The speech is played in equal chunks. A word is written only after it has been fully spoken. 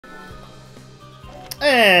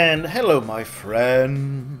And hello, my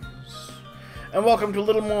friends, and welcome to a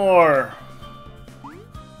little more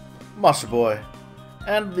Monster Boy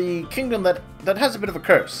and the kingdom that has a bit of a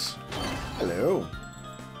curse. Hello.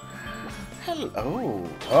 Hello.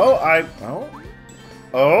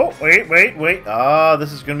 Oh, wait. Ah,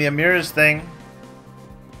 this is gonna be a mirrors thing.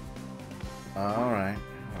 Alright.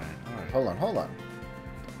 Hold on.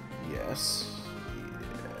 Yes.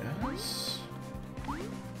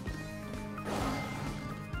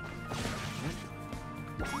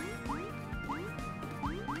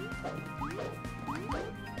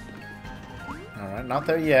 Alright, not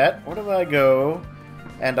there yet. Where do I go?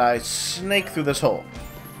 And I snake through this hole.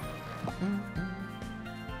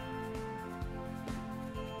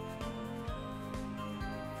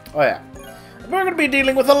 Oh yeah. We're going to be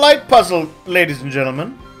dealing with a light puzzle, ladies and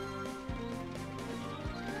gentlemen.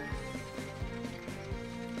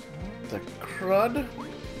 The crud.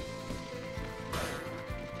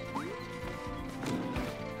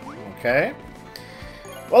 Okay.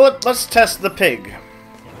 Well, let's test the pig.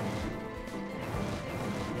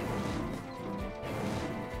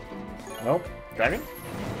 Nope. Dragon?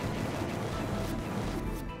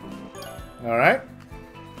 Alright.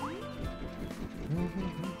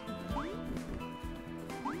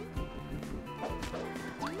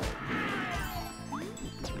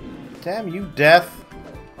 Damn you, death.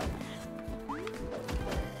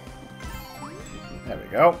 There we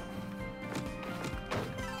go.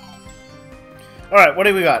 Alright, what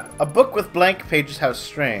do we got? A book with blank pages, how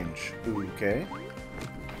strange. Okay.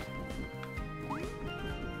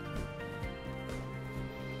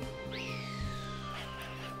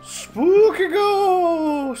 Spooky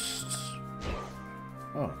ghosts!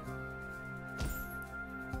 Oh.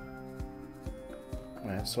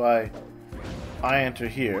 Alright, so I enter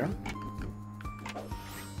here.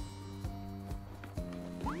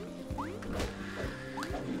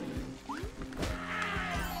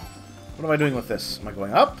 What am I doing with this? Am I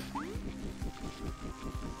going up?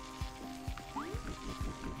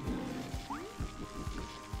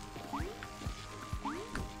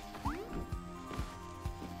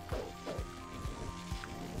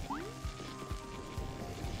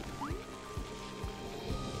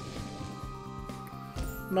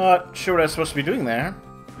 Not sure what I was supposed to be doing there.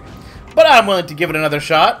 But I'm willing to give it another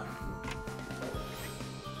shot.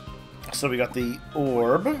 So we got the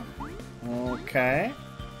orb. Okay.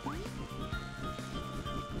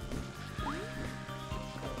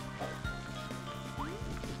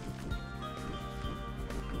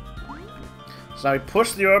 So now we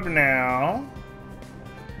push the orb now.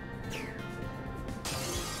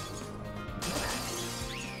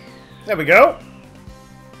 There we go.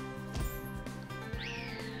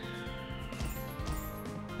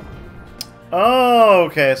 Oh,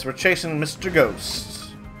 okay, so we're chasing Mr.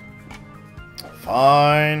 Ghost.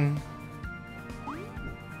 Fine.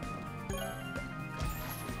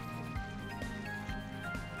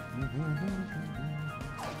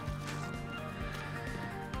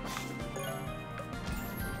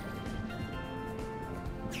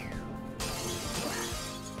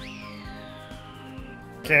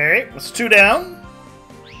 Okay, that's 2 down.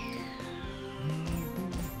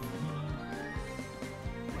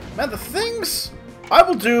 Man, the things I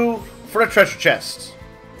will do for a treasure chest.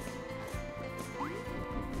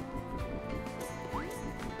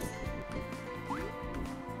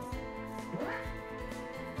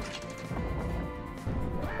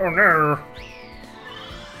 Oh no.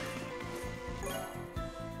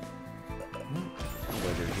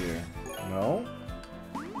 Over here. No.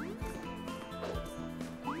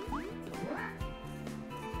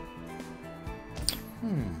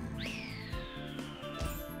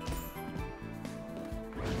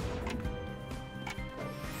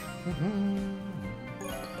 Let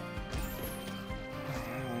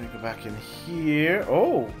me go back in here.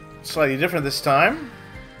 Oh, slightly different this time.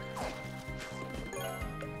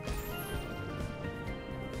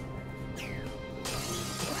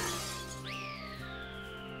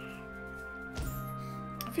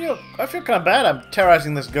 I feel kind of bad I'm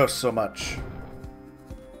terrorizing this ghost so much.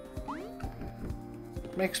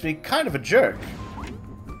 Makes me kind of a jerk.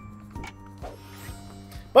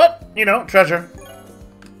 But, you know, treasure.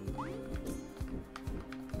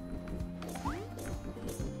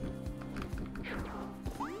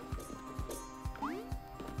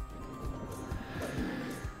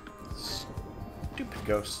 Stupid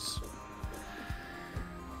ghosts.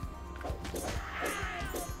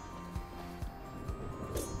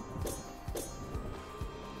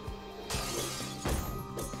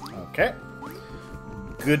 Okay.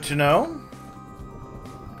 Good to know.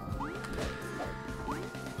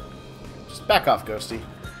 Just back off, Ghosty.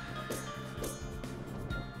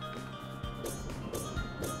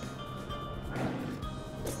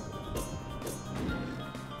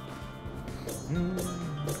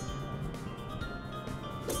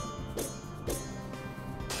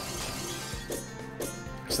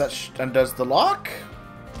 So that undoes the lock.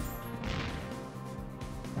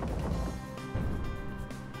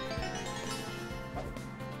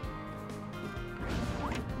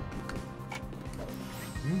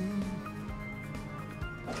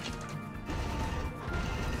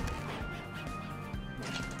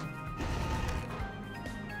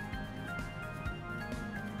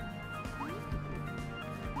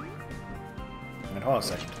 And hold on a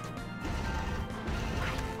second.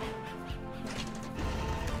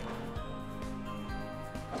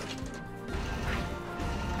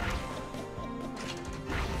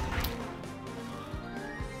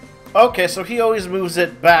 Okay, so he always moves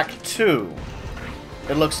it back too.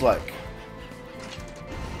 It looks like.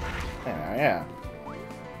 Yeah.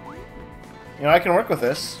 You know, I can work with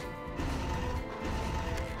this.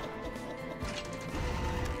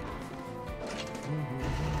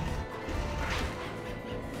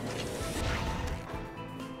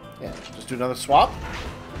 Yeah, just do another swap.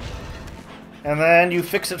 And then you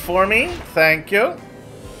fix it for me. Thank you.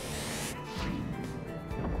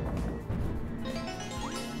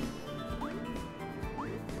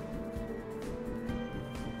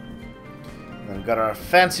 We've got our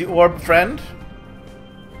fancy orb friend.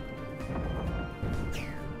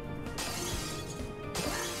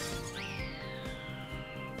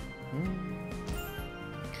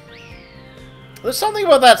 There's something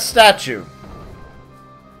about that statue.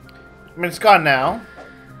 I mean, it's gone now.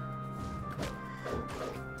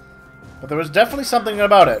 But there was definitely something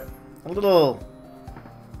about it. A little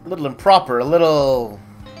improper, a little...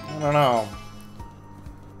 I don't know.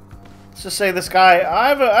 Let's just say this guy, I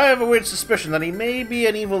have a weird suspicion that he may be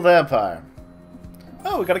an evil vampire.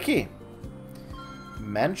 Oh, we got a key.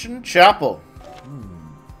 Mansion Chapel.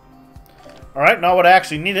 Alright, not what I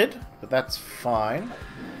actually needed, but that's fine.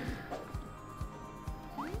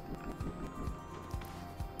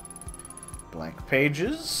 Blank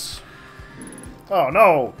pages. Oh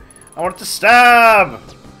no! I want to stab!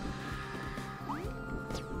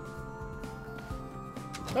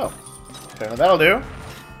 Oh. Okay, that'll do.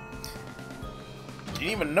 Didn't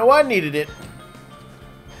even know I needed it.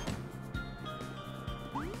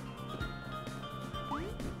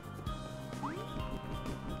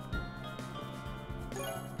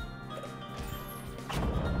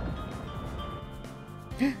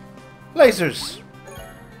 Lasers!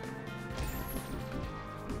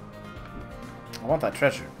 I want that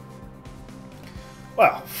treasure.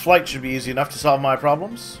 Well, flight should be easy enough to solve my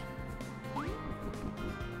problems.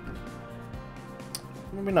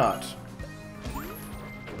 Maybe not.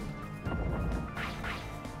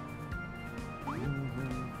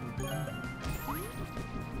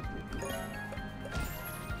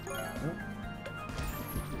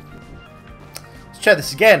 Let's try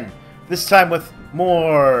this again. This time with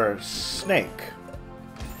more snake.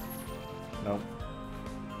 Nope.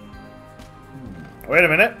 Wait a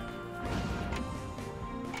minute.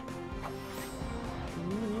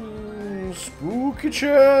 Spooky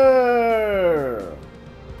chair.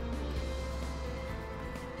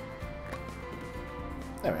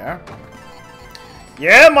 There we are.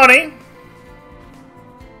 Yeah, money.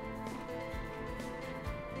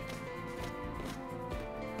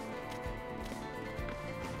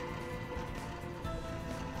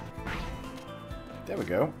 There we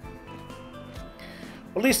go.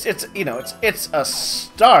 At least it's, you know, it's a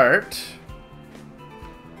start.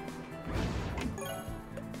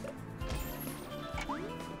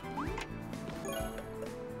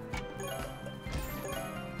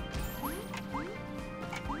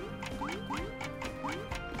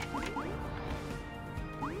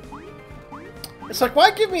 It's like,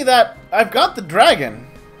 why give me that? I've got the dragon.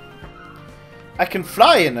 I can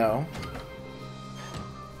fly, you know.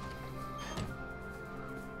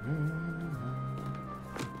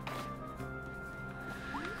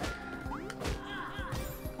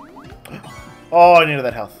 Oh, I needed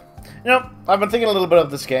that health. You know, I've been thinking a little bit of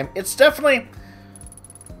this game. It's definitely...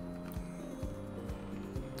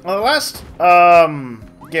 Well, the last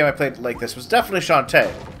game I played like this was definitely Shantae.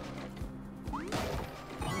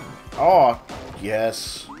 Oh,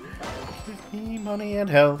 yes. Give me money and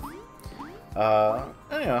health. You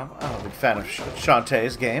know, I'm a big fan of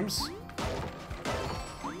Shantae's games.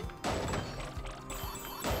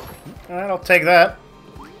 Alright, I'll take that.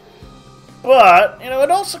 But, you know, it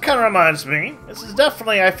also kind of reminds me, this is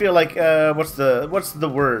definitely, I feel like, what's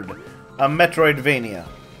the word? A Metroidvania.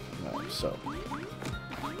 So.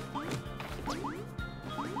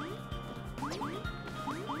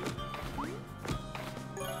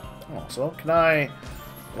 Oh, so can I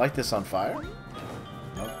light this on fire?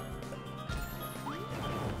 Nope.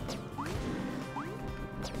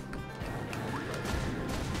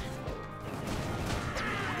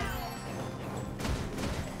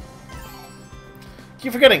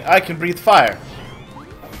 Keep forgetting, I can breathe fire.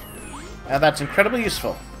 And that's incredibly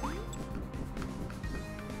useful.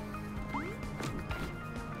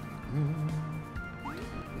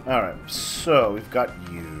 Alright, so we've got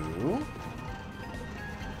you.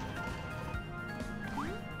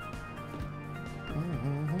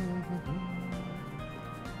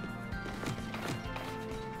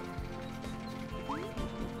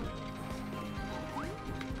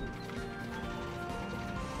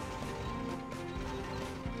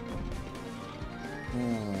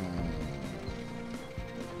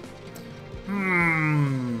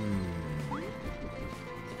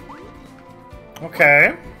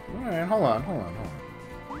 Okay. Alright, hold on.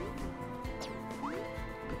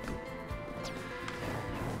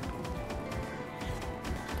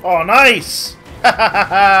 Oh, nice!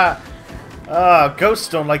 Ah, ghosts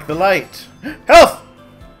don't like the light. Health!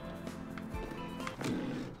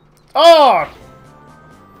 Oh!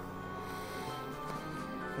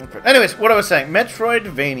 Anyways, what I was saying.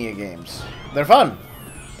 Metroidvania games. They're fun.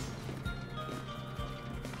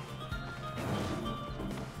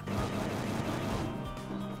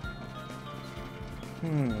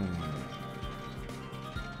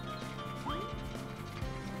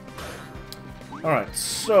 Alright,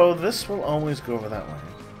 so this will always go over that way.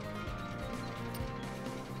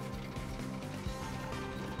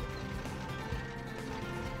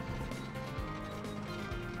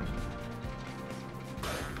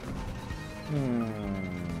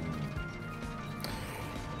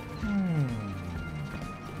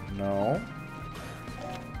 No.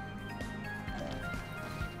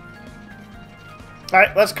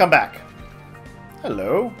 Alright, let's come back.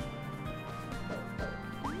 Hello.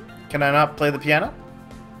 Can I not play the piano?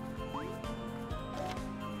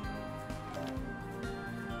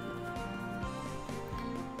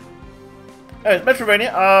 Anyways,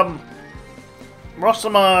 Metroidvania, most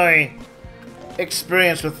of my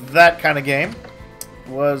experience with that kind of game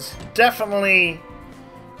was definitely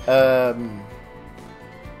the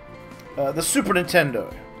Super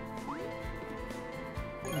Nintendo.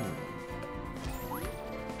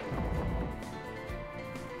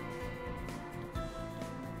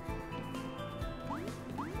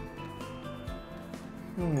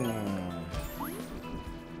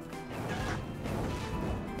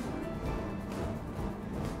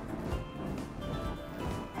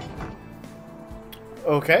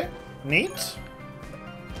 Okay, neat.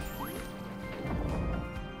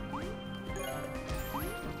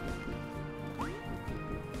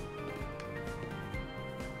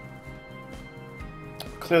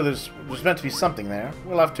 Clearly there's meant to be something there.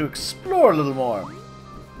 We'll have to explore a little more.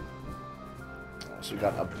 So we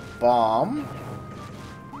got a bomb.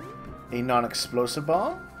 A non-explosive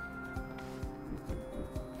bomb.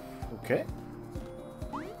 Okay.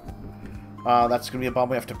 That's going to be a bomb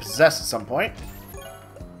we have to possess at some point.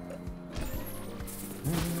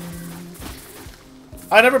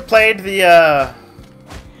 I never played the, There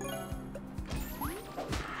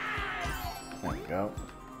we go.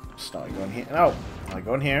 Start going here. No, I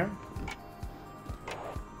go in here.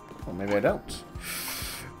 Well, maybe I don't.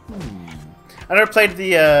 I never played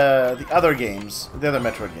the other games, the other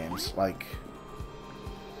Metroid games, like...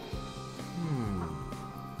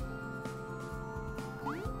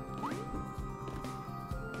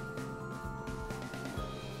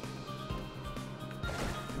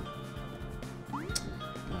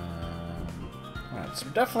 Alright, so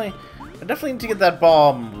I definitely need to get that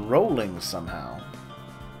bomb rolling somehow.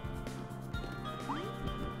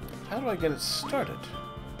 How do I get it started?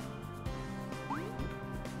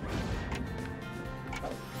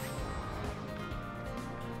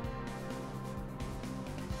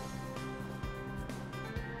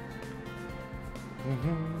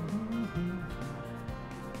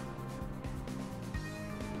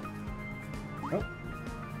 Oh.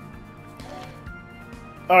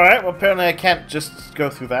 Alright, well apparently I can't just go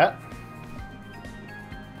through that.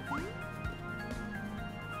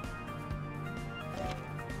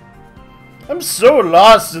 I'm so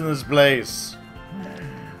lost in this place.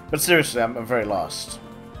 But seriously, I'm very lost.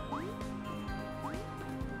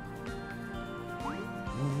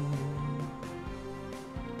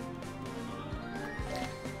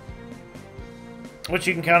 Which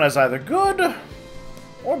you can count as either good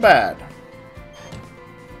or bad.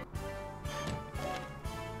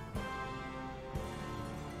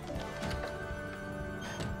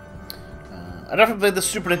 I definitely played the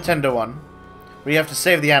Super Nintendo one, where you have to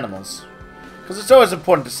save the animals. Because it's always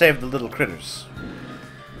important to save the little critters.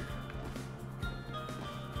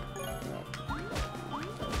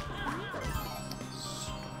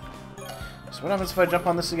 So what happens if I jump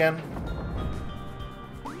on this again?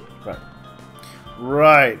 Right.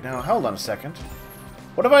 Right. Now, hold on a second.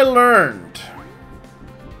 What have I learned?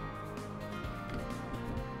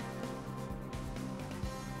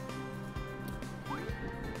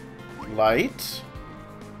 Light.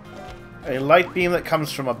 A light beam that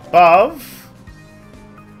comes from above.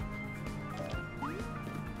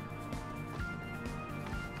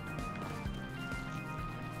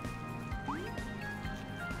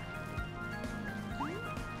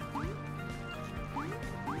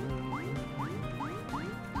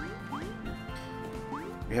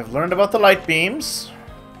 We have learned about the light beams.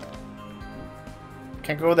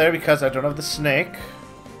 Can't go there because I don't have the snake.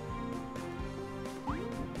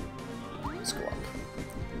 Let's go up.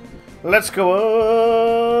 Let's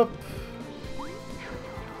go up!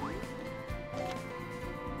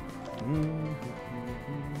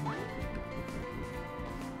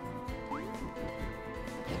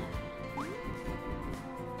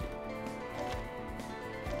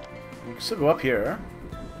 We can still go up here.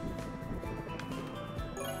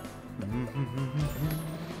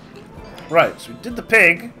 Right, so we did the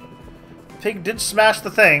pig. The pig did smash the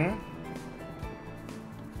thing.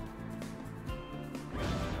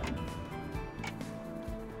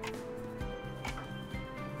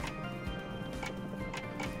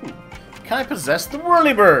 Can I possess the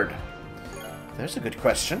whirlybird? There's a good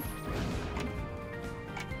question.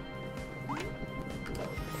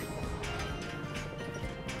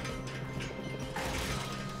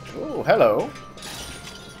 Oh, hello.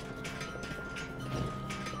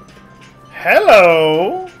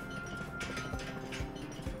 Hello!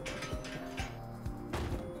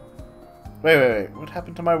 Wait. What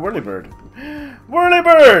happened to my whirlybird?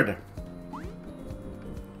 Whirlybird!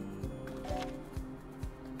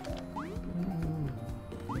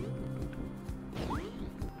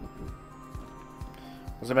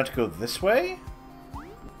 Was I meant to go this way?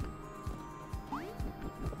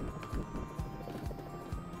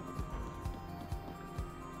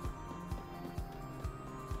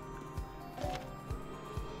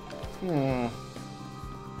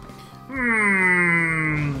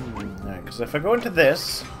 Alright, because if I go into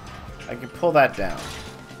this, I can pull that down.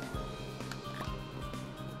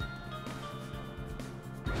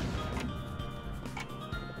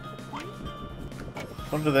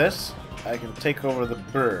 Under this, I can take over the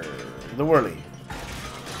bird, the whirly.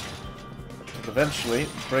 So eventually, it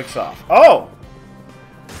breaks off. Oh!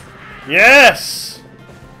 Yes!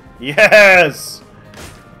 Yes!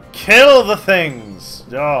 Kill the things!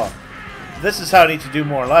 Oh, this is how I need to do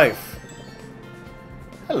more life.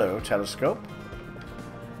 Hello, telescope.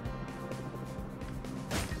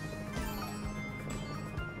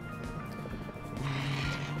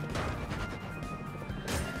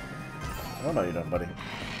 Oh no, you don't, buddy.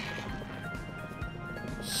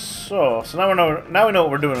 So now we know. Now we know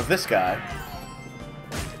what we're doing with this guy.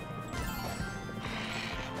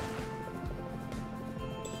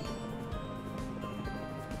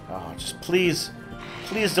 Oh, just please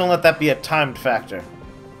don't let that be a timed factor.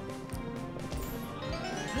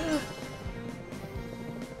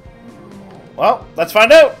 Well, let's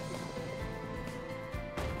find out.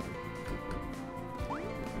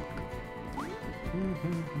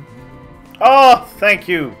 Oh, thank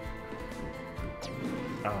you.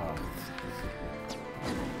 Oh.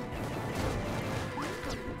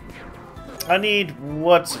 I need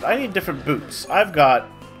I need different boots. I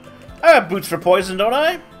have boots for poison, don't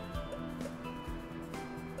I?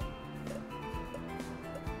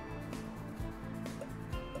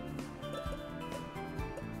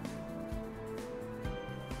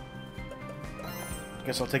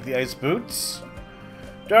 Guess I'll take the ice boots.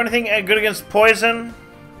 Do anything good against poison?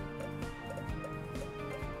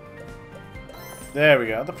 There we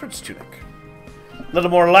go, the Prince Tunic. A little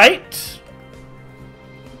more light.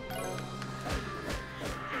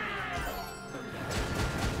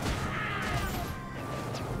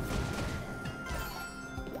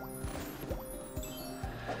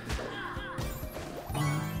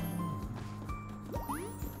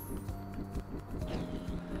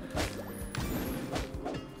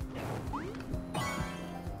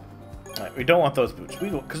 Alright, we don't want those boots.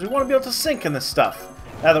 Because we want to be able to sink in this stuff.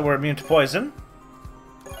 Now that we're immune to poison.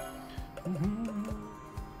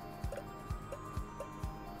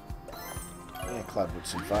 Yeah, cloud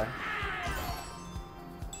boots seem fine.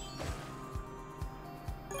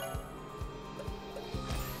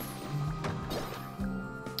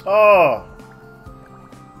 Oh!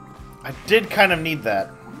 I did kind of need that.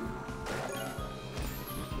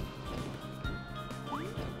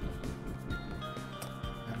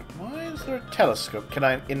 And why is there a telescope? Can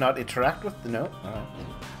I not interact with the note? Alright.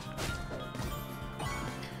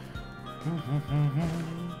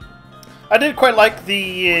 I did quite like the,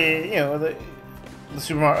 you know, the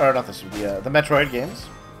Super Mario, or not the Metroid games,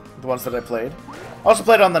 the ones that I played. Also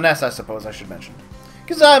played on the NES, I suppose I should mention,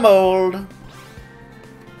 because I'm old.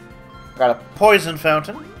 Got a poison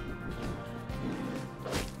fountain.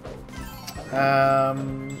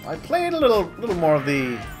 I played a little more of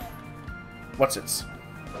the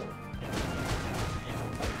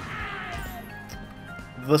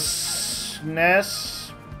the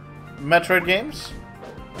SNES Metroid games.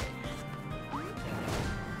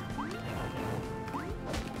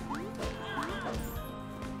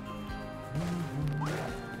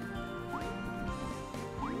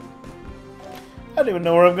 I don't even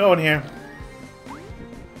know where I'm going here.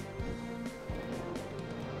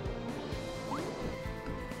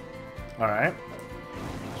 Alright.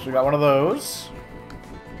 So we got one of those.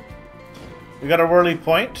 We got a whirly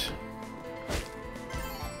point.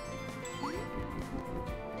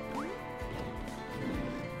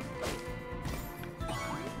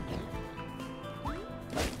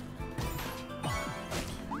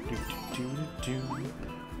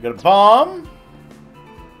 We got a bomb.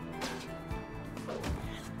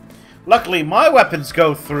 Luckily, my weapons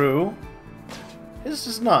go through. His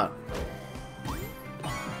does not.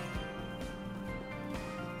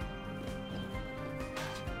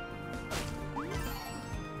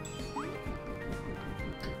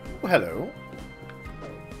 Oh, hello.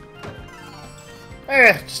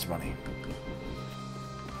 Just money.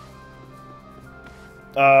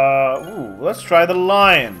 Ooh, let's try the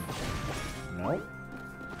lion. No.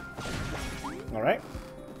 Alright.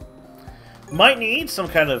 Might need some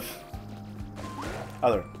kind of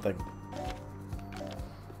other thing.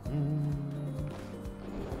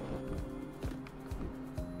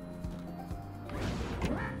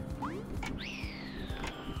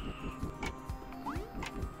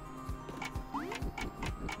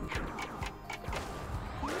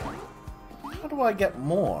 How do I get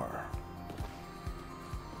more?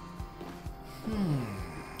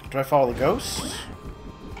 Do I follow the ghosts?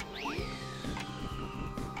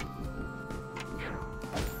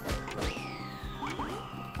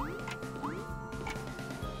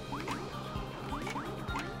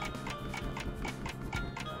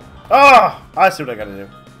 Oh! I see what I gotta do.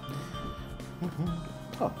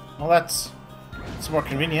 Oh, well that's more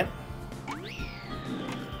convenient.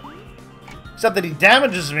 Except that he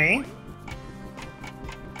damages me.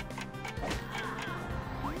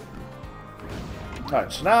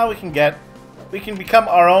 Alright, so now we can become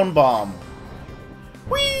our own bomb.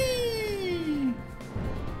 Whee!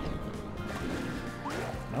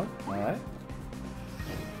 No? Alright.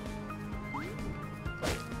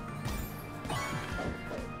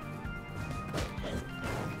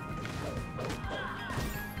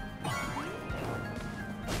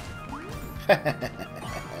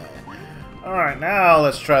 Alright, now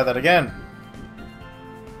let's try that again.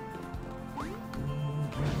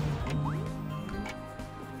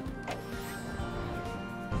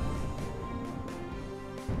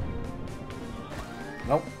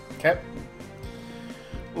 Nope. Okay.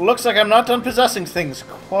 Looks like I'm not done possessing things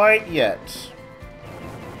quite yet.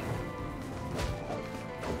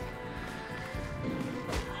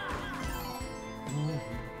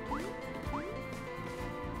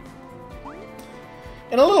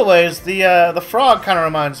 In a little ways, the frog kind of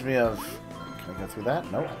reminds me of... Can I go through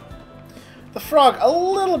that? Nope. The frog a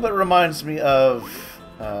little bit reminds me of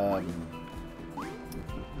my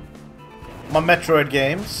Metroid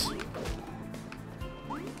games.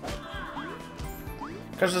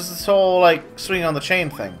 Because there's this whole, like, swing on the chain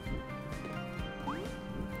thing.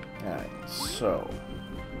 Alright, so...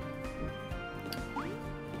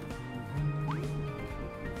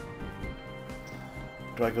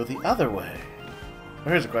 Do I go the other way?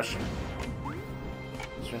 Well, here's a question.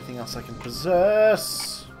 Is there anything else I can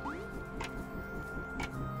possess?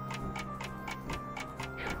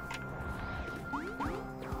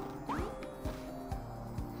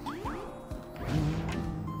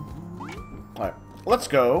 Alright, let's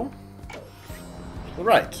go to the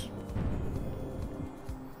right.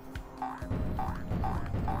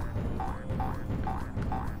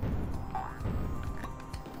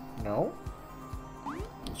 No.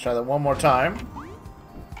 Let's try that one more time.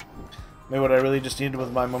 Maybe what I really just needed was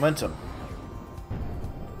my momentum.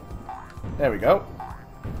 There we go.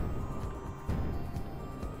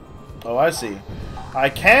 Oh, I see. I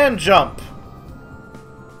can jump!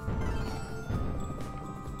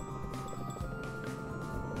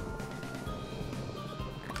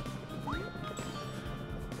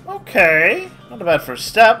 Okay. Not a bad first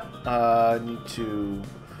step. I need to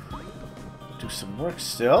do some work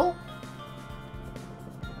still.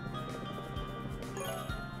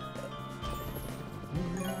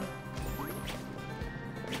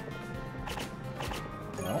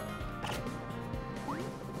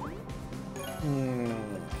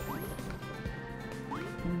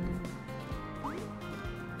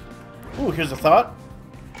 Ooh, here's a thought.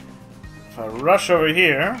 If I rush over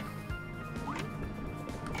here...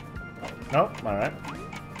 Nope, alright.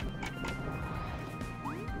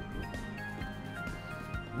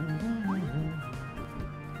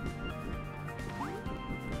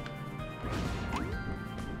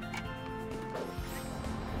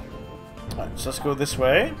 Alright, so let's go this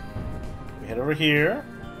way. We head over here.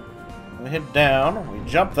 We head down. We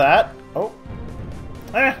jump that. Oh.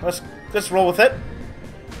 Let's roll with it.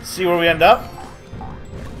 See where we end up.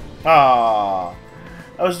 Ah,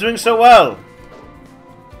 I was doing so well.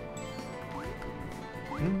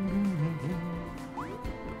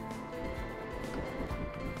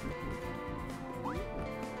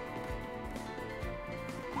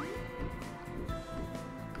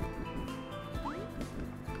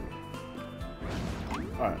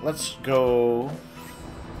 Alright, let's go.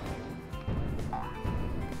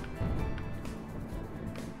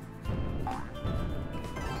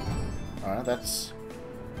 Alright, that's...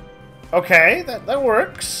 Okay, that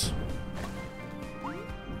works.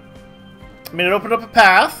 I mean, it opened up a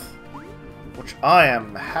path, which I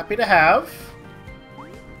am happy to have.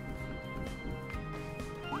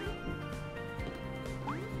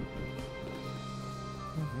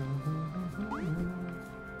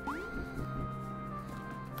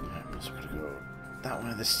 Alright, so we're gonna go that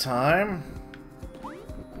way this time.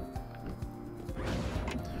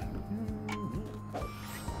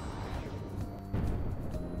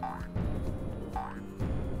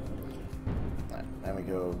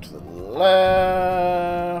 Go to the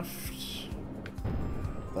left,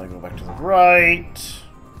 then I go back to the right,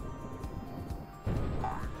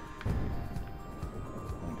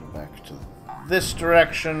 then go back to this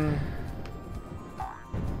direction.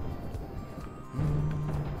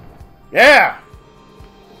 Yeah!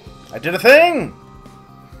 I did a thing!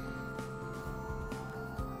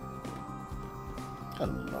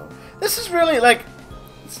 Hello. This is really like,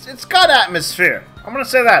 it's got atmosphere. I'm gonna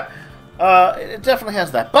say that. It definitely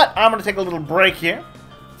has that. But I'm going to take a little break here.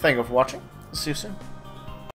 Thank you for watching. See you soon.